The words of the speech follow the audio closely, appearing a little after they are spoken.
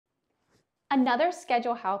Another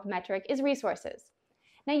schedule health metric is resources.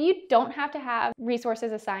 Now, you don't have to have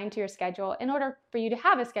resources assigned to your schedule in order for you to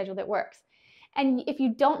have a schedule that works. And if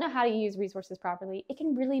you don't know how to use resources properly, it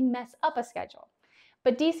can really mess up a schedule.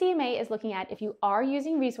 But DCMA is looking at, if you are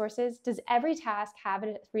using resources, does every task have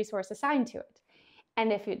a resource assigned to it?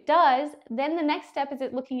 And if it does, then the next step is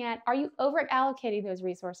looking at, are you over allocating those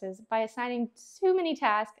resources by assigning too many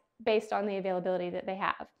tasks based on the availability that they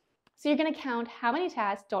have? So you're going to count how many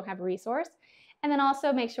tasks don't have a resource, and then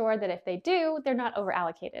also make sure that if they do, they're not over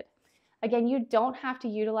allocated. Again, you don't have to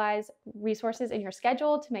utilize resources in your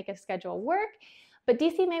schedule to make a schedule work, but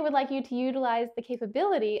DCMA would like you to utilize the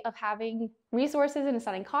capability of having resources and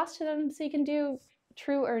assigning costs to them so you can do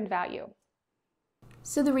true earned value.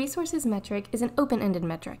 So the resources metric is an open-ended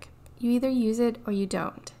metric. You either use it or you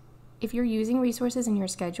don't. If you're using resources in your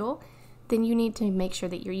schedule, then you need to make sure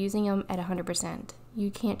that you're using them at 100%. You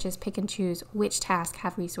can't just pick and choose which tasks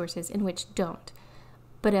have resources and which don't.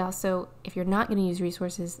 But also, if you're not going to use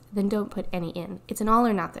resources, then don't put any in. It's an all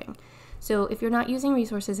or nothing. So if you're not using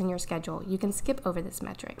resources in your schedule, you can skip over this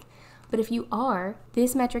metric. But if you are,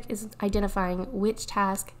 this metric is identifying which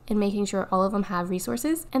task and making sure all of them have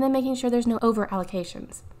resources, and then making sure there's no over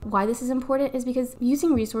allocations. Why this is important is because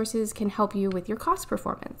using resources can help you with your cost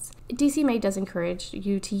performance. DCMA does encourage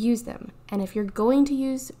you to use them, and if you're going to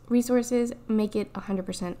use resources, make it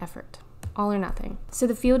 100% effort, all or nothing. So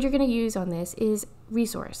the field you're going to use on this is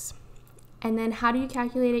resource. And then how do you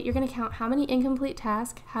calculate it? You're going to count how many incomplete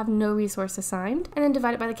tasks have no resource assigned, and then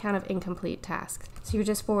divide it by the count of incomplete tasks. So you're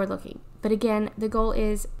just forward looking. But again, the goal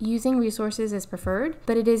is using resources is preferred,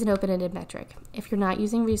 but it is an open-ended metric. If you're not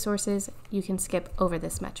using resources, you can skip over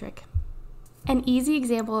this metric. An easy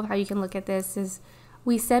example of how you can look at this is,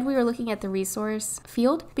 we said we were looking at the resource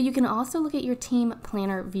field, but you can also look at your team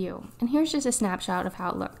planner view. And here's just a snapshot of how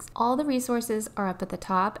it looks. All the resources are up at the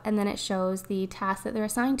top, and then it shows the tasks that they're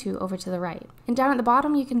assigned to over to the right. And down at the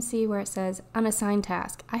bottom, you can see where it says unassigned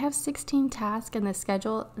task. I have 16 tasks in this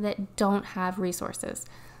schedule that don't have resources.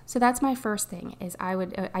 So that's my first thing, is I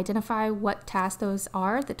would identify what tasks those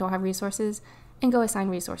are that don't have resources and go assign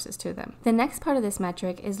resources to them. The next part of this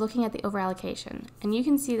metric is looking at the overallocation, and you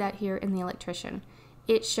can see that here in the electrician.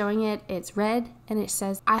 It's showing it, it's red, and it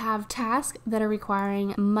says I have tasks that are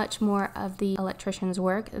requiring much more of the electrician's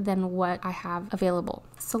work than what I have available.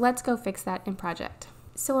 So let's go fix that in project.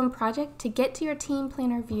 So in project, to get to your team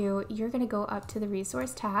planner view, you're going to go up to the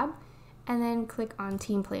resource tab and then click on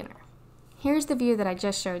team planner. Here's the view that I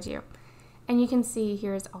just showed you. And you can see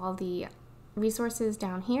here's all the resources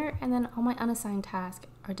down here, and then all my unassigned tasks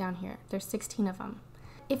are down here. There's 16 of them.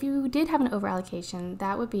 If you did have an overallocation,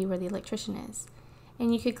 that would be where the electrician is.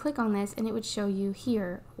 And you could click on this and it would show you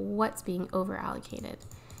here what's being over allocated.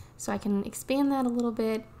 So I can expand that a little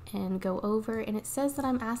bit and go over, and it says that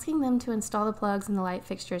I'm asking them to install the plugs and the light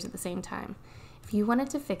fixtures at the same time. If you wanted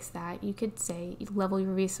to fix that, you could say level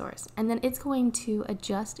your resource, and then it's going to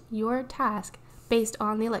adjust your task based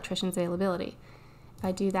on the electrician's availability. If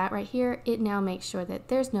I do that right here, it now makes sure that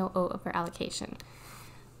there's no over allocation.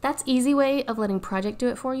 That's easy way of letting project do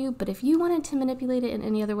it for you, but if you wanted to manipulate it in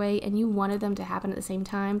any other way and you wanted them to happen at the same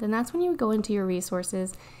time, then that's when you would go into your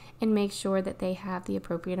resources and make sure that they have the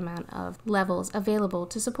appropriate amount of levels available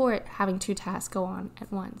to support having two tasks go on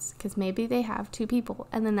at once. Because maybe they have two people,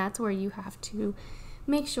 and then that's where you have to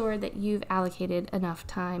make sure that you've allocated enough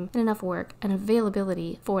time and enough work and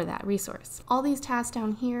availability for that resource. All these tasks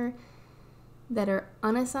down here that are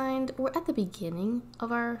unassigned were at the beginning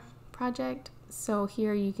of our project. So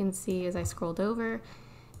here you can see, as I scrolled over,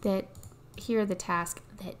 that here are the tasks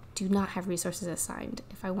that do not have resources assigned.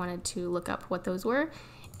 If I wanted to look up what those were,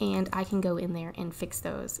 and I can go in there and fix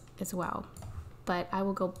those as well. But I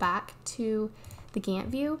will go back to the Gantt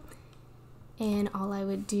view, and all I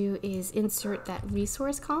would do is insert that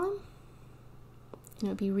resource column. And it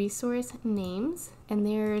would be resource names, and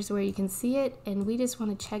there's where you can see it, and we just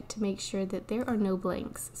want to check to make sure that there are no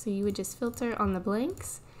blanks. So you would just filter on the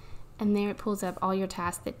blanks, and there it pulls up all your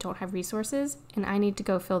tasks that don't have resources, and I need to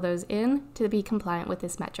go fill those in to be compliant with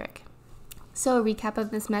this metric. So a recap of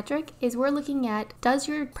this metric is we're looking at, does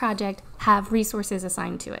your project have resources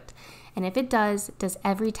assigned to it? And if it does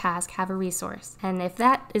every task have a resource? And if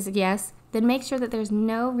that is a yes, then make sure that there's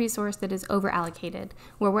no resource that is over allocated,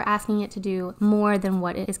 where we're asking it to do more than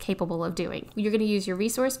what it is capable of doing. You're going to use your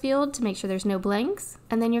resource field to make sure there's no blanks,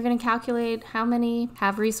 and then you're going to calculate how many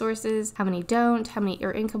have resources, how many don't, how many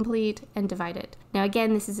are incomplete, and divide it. Now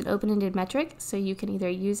again, this is an open-ended metric, so you can either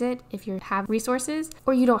use it if you have resources,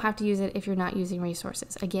 or you don't have to use it if you're not using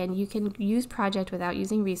resources. Again, you can use project without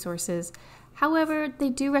using resources. However, they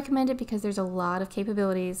do recommend it because there's a lot of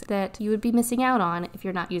capabilities that you would be missing out on if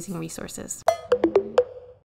you're not using resources.